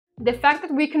The fact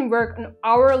that we can work on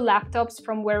our laptops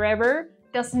from wherever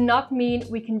does not mean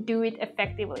we can do it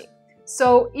effectively.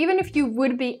 So even if you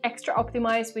would be extra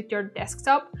optimized with your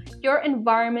desktop, your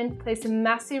environment plays a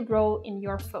massive role in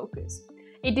your focus.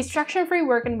 A distraction-free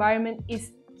work environment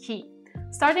is key.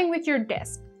 Starting with your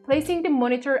desk, placing the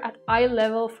monitor at eye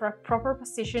level for a proper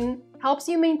position helps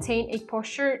you maintain a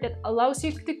posture that allows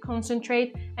you to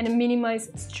concentrate and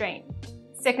minimize strain.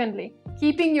 Secondly,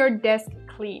 keeping your desk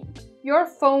clean. Your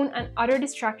phone and other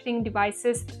distracting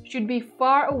devices should be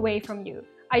far away from you,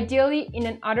 ideally in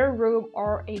another room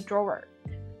or a drawer.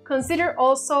 Consider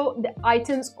also the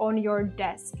items on your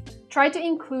desk. Try to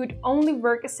include only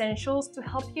work essentials to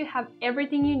help you have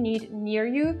everything you need near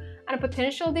you and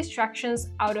potential distractions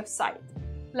out of sight.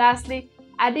 Lastly,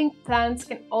 adding plants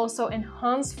can also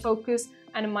enhance focus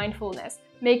and mindfulness,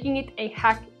 making it a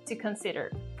hack to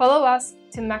consider. Follow us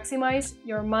to maximize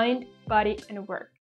your mind, body, and work.